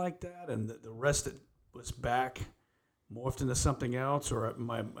something like that, and the rest that was back morphed into something else, or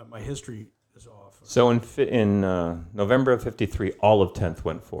my history is off. So in November of 53, all of 10th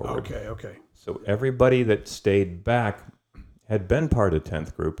went forward. Okay. So everybody that stayed back had been part of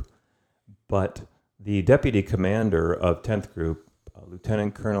 10th Group, but the deputy commander of 10th Group,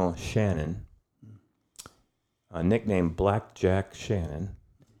 Lieutenant Colonel Shannon, nicknamed Black Jack Shannon,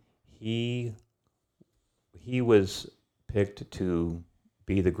 he was picked to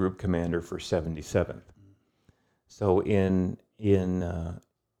be the group commander for 77th. So if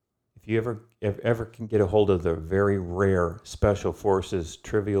you ever can get a hold of the very rare Special Forces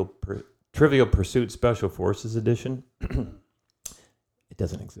Trivial Pursuit Special Forces edition, it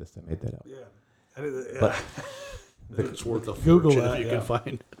doesn't exist. I made that up. Yeah. But it's worth a Google fortune that, if you can find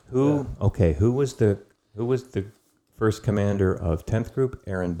it. Who was the first commander of 10th Group?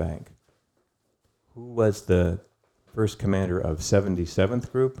 Aaron Bank. Who was the first commander of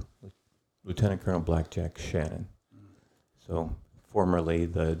 77th Group? Lieutenant Colonel Blackjack Shannon. So formerly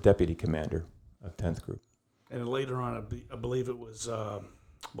the deputy commander of 10th Group. And later on, I believe it was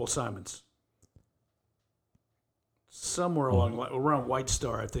Bull Simons. Somewhere around White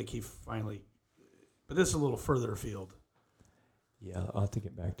Star, I think he finally. But this is a little further afield. Yeah, I'll have to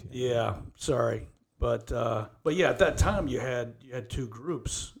get back to you. Yeah, sorry, but yeah, at that time you had two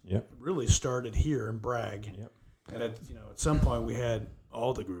groups. Yep. It really started here in Bragg. Yep. And at some point we had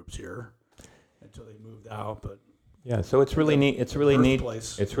all the groups here until they moved out. But yeah, so it's really neat. It's really neat.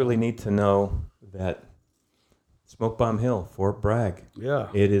 It's really neat to know that Smoke Bomb Hill, Fort Bragg. Yeah.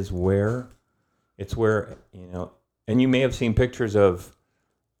 It's where, and you may have seen pictures of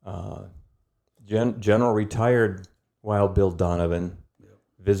General Retired Wild Bill Donovan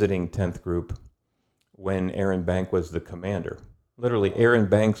visiting 10th Group when Aaron Bank was the commander. Literally, Aaron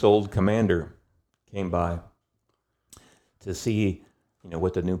Bank's old commander came by to see,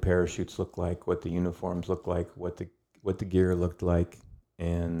 what the new parachutes look like, what the uniforms look like, what the gear looked like,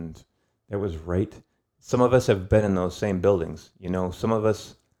 and that was right. Some of us have been in those same buildings. Some of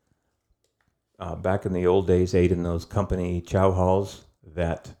us back in the old days ate in those company chow halls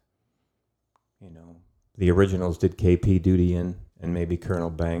that, the originals did KP duty in, and maybe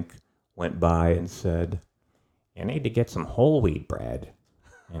Colonel Bank went by and said, "You need to get some whole wheat bread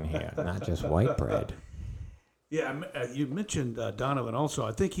in here, not just white bread." Yeah, you mentioned Donovan also.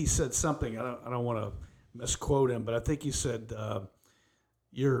 I think he said something. I don't want to misquote him, but I think he said,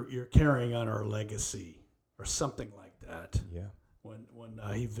 "You're carrying on our legacy," or something like that. Yeah. When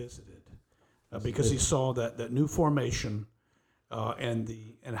he visited, because he saw that new formation,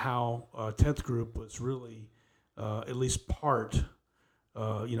 and how 10th Group was really at least part,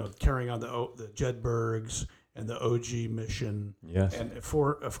 carrying on the Jedburghs and the OG mission. Yes. And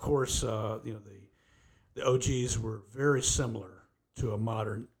of course, the OGs were very similar to a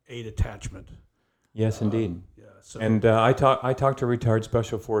modern 8 attachment. Yes, indeed. Yeah. So, and I talked to retired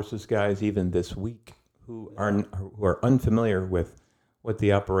Special Forces guys even this week who are unfamiliar with who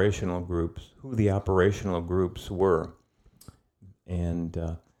the operational groups were.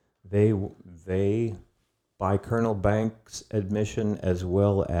 And they, by Colonel Banks' admission as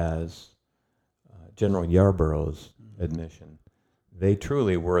well as General Yarborough's admission, they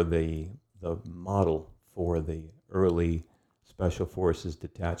truly were the model for the early Special Forces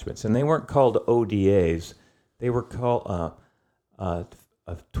detachments. And they weren't called ODAs. They were called, a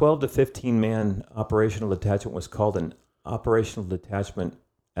 12 to 15 man operational detachment was called an Operational Detachment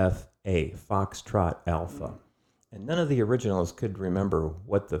FA, Foxtrot Alpha. And none of the originals could remember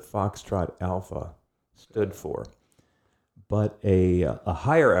what the Foxtrot Alpha stood for. But a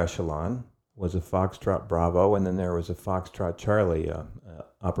higher echelon was a Foxtrot Bravo, and then there was a Foxtrot Charlie,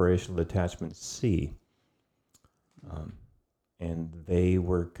 Operational Detachment C. And they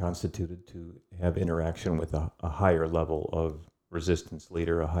were constituted to have interaction with a higher level of resistance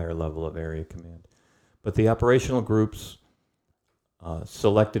leader, a higher level of area command. But the operational groups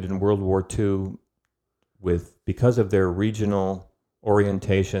selected in World War II because of their regional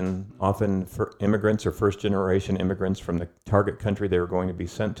orientation, often for immigrants or first-generation immigrants from the target country they were going to be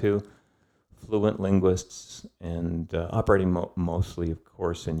sent to, fluent linguists, and operating mostly, of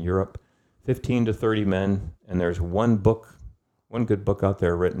course, in Europe. 15 to 30 men, and there's one good book out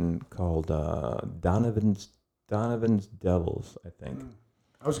there written called Donovan's Devils, I think.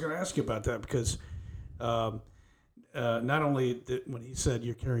 I was going to ask you about that because not only when he said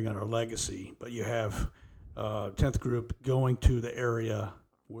you're carrying on our legacy, but you have 10th Group going to the area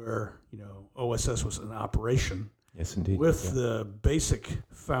where OSS was in operation. Yes, indeed. With the basic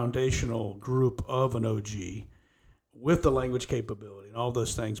foundational group of an OG, with the language capability and all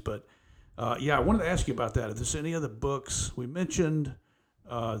those things. But I wanted to ask you about that. If there's any other books, we mentioned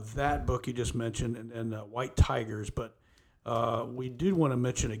that book you just mentioned, and White Tigers, but we did want to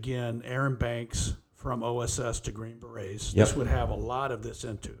mention again Aaron Banks from OSS to Green Berets. Yep. This would have a lot of this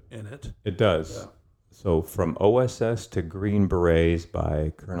in it. It does. Yeah. So from OSS to Green Berets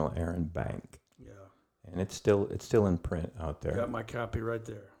by Colonel Aaron Bank. Yeah. And it's still in print out there. Got my copy right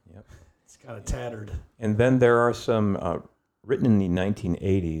there. Yep. It's kind of tattered. And then there are some written in the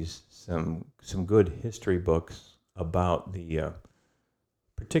 1980s, some good history books about the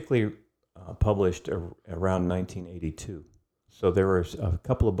particularly published around 1982. So there were a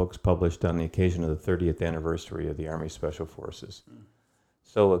couple of books published on the occasion of the 30th anniversary of the Army Special Forces.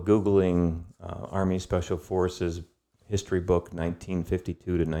 So Googling Army Special Forces history book 1952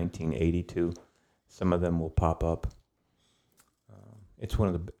 to 1982, some of them will pop up. It's one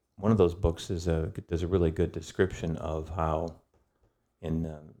of those books does a really good description of how in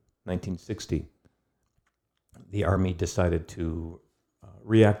 1960 the Army decided to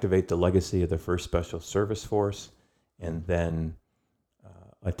reactivate the legacy of the 1st Special Service Force and then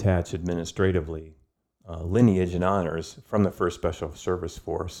attach administratively lineage and honors from the 1st Special Service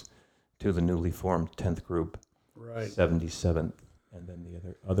Force to the newly formed 10th Group, Right. 77th, and then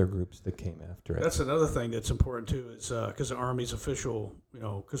the other groups that came after it. That's another thing that's important too, is because the Army's official,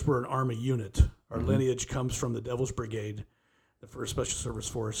 because we're an Army unit, our lineage comes from the Devil's Brigade, the 1st Special Service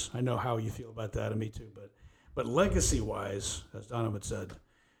Force. I know how you feel about that, and me too. But legacy-wise, as Donovan said,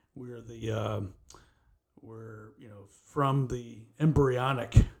 we're from the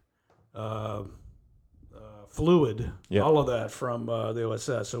embryonic fluid, all of that from the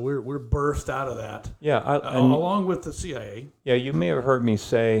OSS. So we're birthed out of that. Yeah, along with the CIA. Yeah, you may have heard me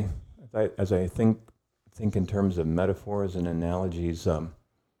say, as I think in terms of metaphors and analogies, our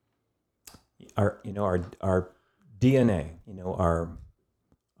DNA,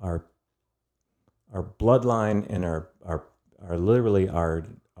 our bloodline and our literally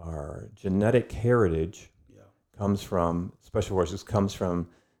our genetic heritage comes from Special Forces, comes from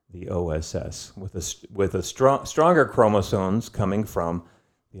the OSS, with a stronger chromosomes coming from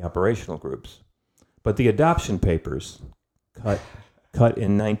the operational groups. But the adoption papers cut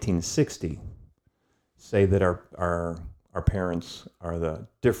in 1960 say that our parents are the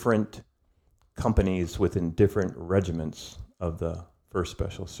different companies within different regiments of the 1st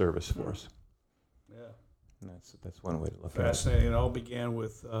Special Service Force. Yeah. And that's one way to look at it. Fascinating. It all began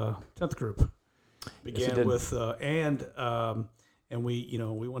with 10th Group. And we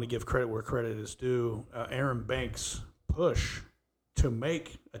want to give credit where credit is due. Aaron Banks' push to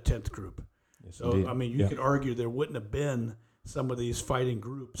make a 10th Group. Yes, so, indeed. I mean, you could argue there wouldn't have been some of these fighting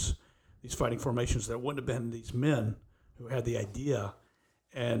groups, these fighting formations, there wouldn't have been these men who had the idea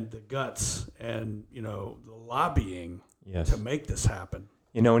and the guts and, the lobbying to make this happen.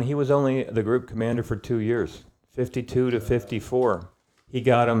 And he was only the group commander for 2 years, 52 to 54. He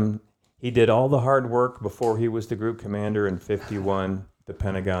got him. He did all the hard work before he was the group commander in 51, the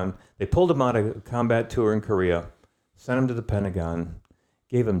Pentagon. They pulled him out of a combat tour in Korea, sent him to the Pentagon.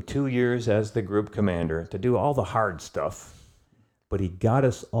 gave him 2 years as the group commander to do all the hard stuff. But he got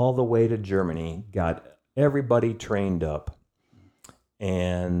us all the way to Germany, got everybody trained up.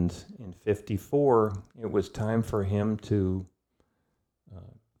 And in 54, it was time for him to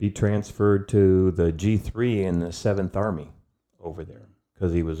be transferred to the G3 in the 7th Army over there,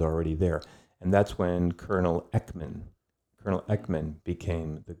 because he was already there. And that's when Colonel Ekman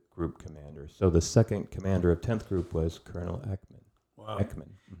became the group commander. So the second commander of 10th Group was Colonel Ekman. Wow. Ekman.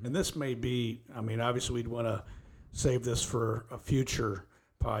 Mm-hmm. And this may be, I mean, obviously we'd want to save this for a future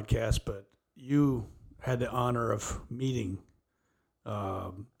podcast, but you had the honor of meeting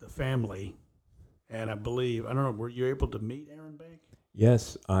the family, and I believe, I don't know, were you able to meet Aaron Bank?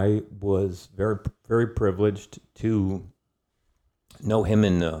 Yes, I was very, very privileged to know him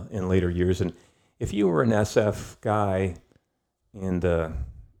in later years. And if you were an SF guy in the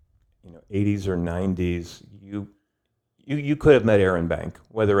 80s or 90s, you could have met Aaron Bank,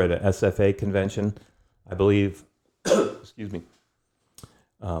 whether at an SFA convention, I believe. Excuse me.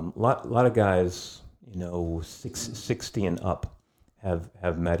 Lot of guys, 60 and up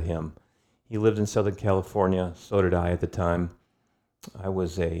have met him. He lived in Southern California. So did I at the time. I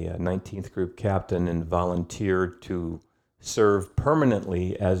was a 19th Group captain and volunteered to serve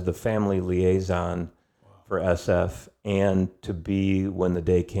permanently as the family liaison for SF, and to be, when the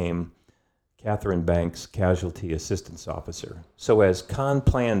day came, Catherine Bank's casualty assistance officer. So as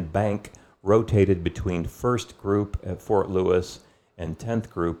Con-Plan Bank rotated between 1st Group at Fort Lewis and 10th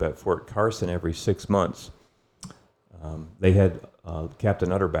Group at Fort Carson every 6 months, they had Captain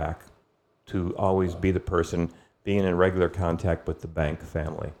Utterback to always be the person being in regular contact with the Bank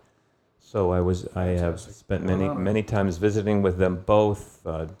family. So I have spent many times visiting with them both,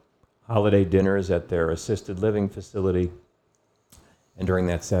 holiday dinners at their assisted living facility. And during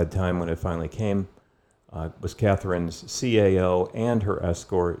that sad time when it finally came, was Catherine's CAO and her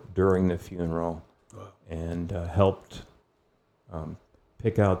escort during the funeral, and helped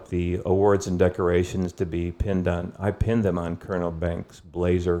pick out the awards and decorations to be pinned on. I pinned them on Colonel Bank's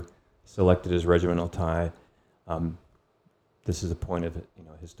blazer, selected his regimental tie. This is a point of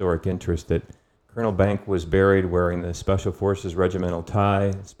historic interest that Colonel Bank was buried wearing the Special Forces regimental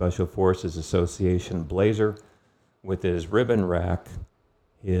tie, Special Forces Association blazer, with his ribbon rack,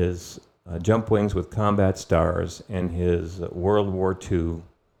 his jump wings with combat stars, and his World War II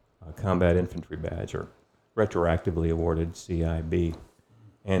combat infantry badge, or retroactively awarded CIB,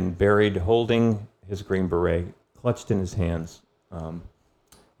 and buried holding his green beret, clutched in his hands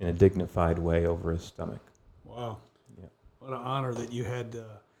in a dignified way over his stomach. Wow. What an honor that you had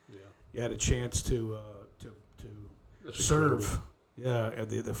you had a chance to serve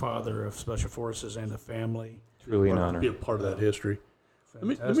the father of Special Forces and the family. Truly an honor. Be a part of that history.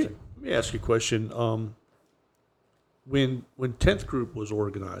 Let me ask you a question. When 10th Group was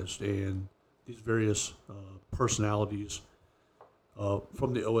organized and these various personalities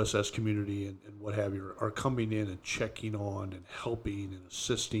from the OSS community and what have you are coming in and checking on and helping and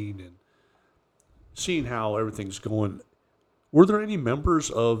assisting and seeing how everything's going, were there any members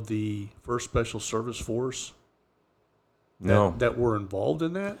of the 1st Special Service Force that were involved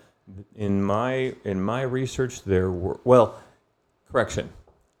in that? In my research, there were, correction,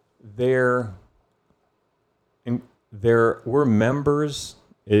 there were members,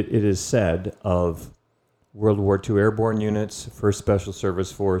 it is said, of World War II airborne units, 1st Special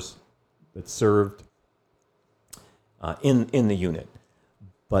Service Force that served in the unit.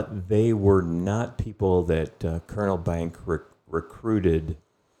 But they were not people that Colonel Bank recruited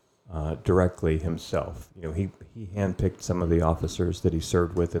directly himself. He handpicked some of the officers that he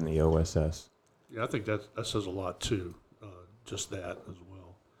served with in the OSS. Yeah, I think that says a lot too, just that as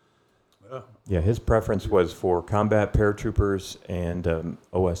well. Yeah, his preference was for combat paratroopers and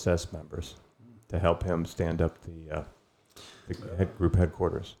OSS members to help him stand up the group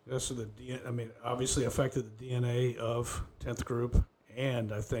headquarters. This is obviously affected the DNA of 10th Group,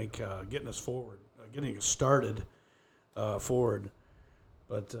 and I think getting us forward, getting us started forward.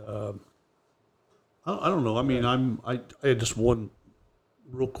 But I don't know. I mean, I had just one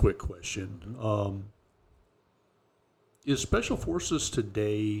real quick question. Is Special Forces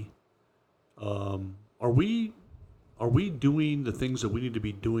today? Are we doing the things that we need to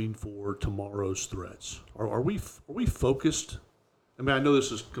be doing for tomorrow's threats? Are we focused? I mean, I know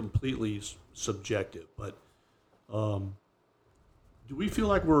this is completely subjective, but do we feel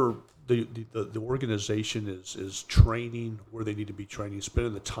like we're the organization is training where they need to be training,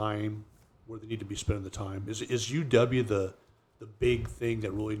 spending the time where they need to be spending the time? Is UW the big thing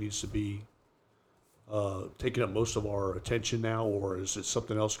that really needs to be taking up most of our attention now, or is it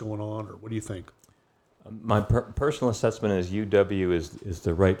something else going on, or what do you think? My personal assessment is UW is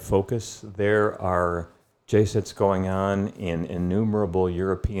the right focus. There are JSITs going on in innumerable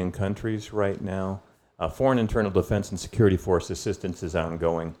European countries right now. Foreign internal defense and security force assistance is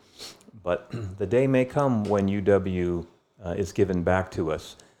ongoing. But the day may come when UW is given back to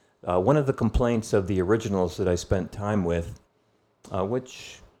us. One of the complaints of the originals that I spent time with,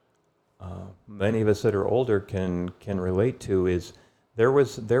 which many of us that are older can relate to, is there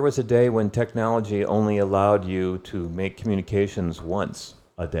was a day when technology only allowed you to make communications once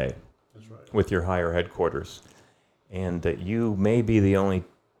a day. That's right. With your higher headquarters, and that you may be the only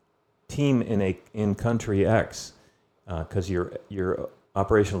team in country X, because your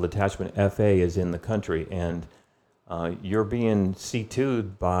operational detachment FA is in the country, and you're being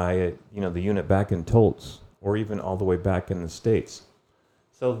C2'd by the unit back in Tolts, or even all the way back in the States.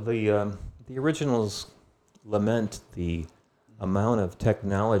 So the originals lament the amount of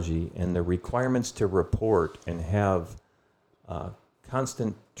technology and the requirements to report and have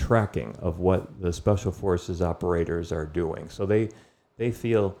constant tracking of what the Special Forces operators are doing. So they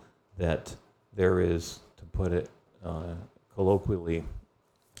feel that there is, to put it colloquially,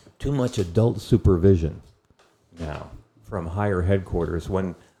 too much adult supervision now from higher headquarters.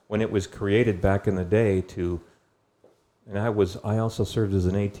 When it was created back in the day and I also served as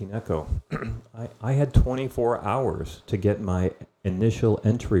an 18 Echo. I had 24 hours to get my initial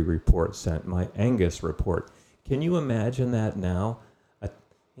entry report sent, my Angus report. Can you imagine that now? A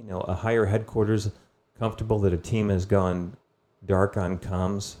higher headquarters comfortable that a team has gone dark on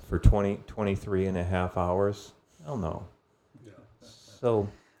comms for 23 and a half hours? Hell no. Yeah. So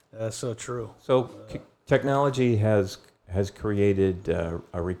That's so true. So technology has created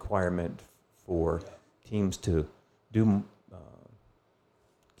a requirement for teams to do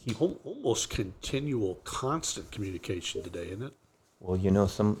keep Almost continual, constant communication today, isn't it? well,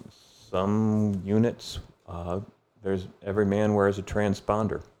 some units there's every man wears a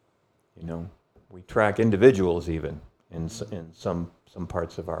transponder. We track individuals even in some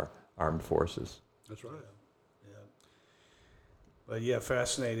parts of our armed forces. That's right. Yeah. But yeah,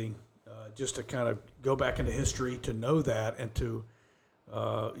 fascinating. Just to kind of go back into history to know that, and to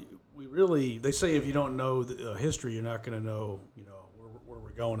they say if you don't know the history, you're not going to know where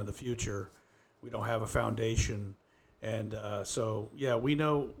we're going in the future. We don't have a foundation, and so yeah, we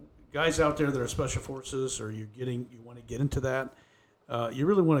know guys out there that are special forces, or you want to get into that. You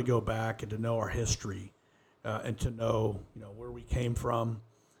really want to go back and to know our history, and to know where we came from,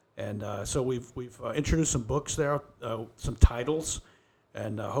 and so we've introduced some books there, some titles,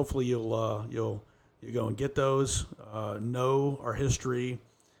 and hopefully you'll go and get those, know our history,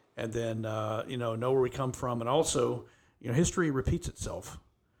 and then know where we come from, and also history repeats itself.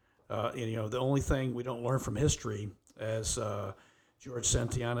 The only thing we don't learn from history, as George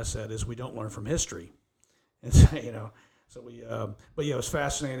Santayana said, is we don't learn from history, and so we. But yeah, it was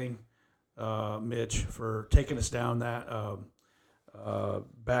fascinating, Mitch, for taking us down that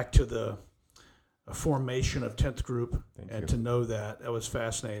back to the formation of 10th Group. Thank and you. to know that was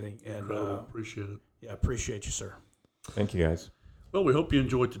fascinating. And Appreciate it. yeah, appreciate you, sir. Thank you, guys. Well, we hope you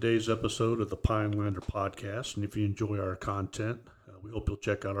enjoyed today's episode of the Pinelander Podcast, and if you enjoy our content, we hope you'll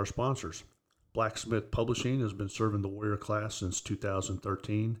check out our sponsors. Blacksmith Publishing has been serving the warrior class since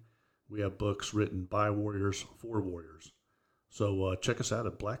 2013. We have books written by warriors for warriors. So check us out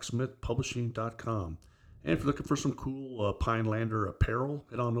at blacksmithpublishing.com. And if you're looking for some cool Pinelander apparel,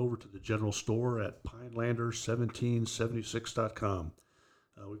 head on over to the general store at pinelander1776.com.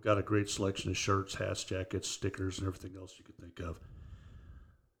 We've got a great selection of shirts, hats, jackets, stickers, and everything else you could think of.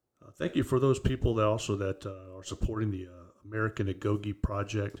 Thank you for those people that are supporting the American Agoge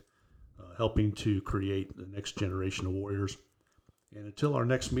Project, helping to create the next generation of warriors. And until our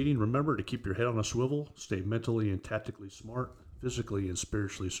next meeting, remember to keep your head on a swivel, stay mentally and tactically smart, physically and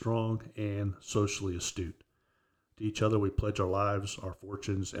spiritually strong, and socially astute. To each other we pledge our lives, our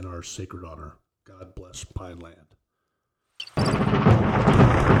fortunes, and our sacred honor. God bless Pineland.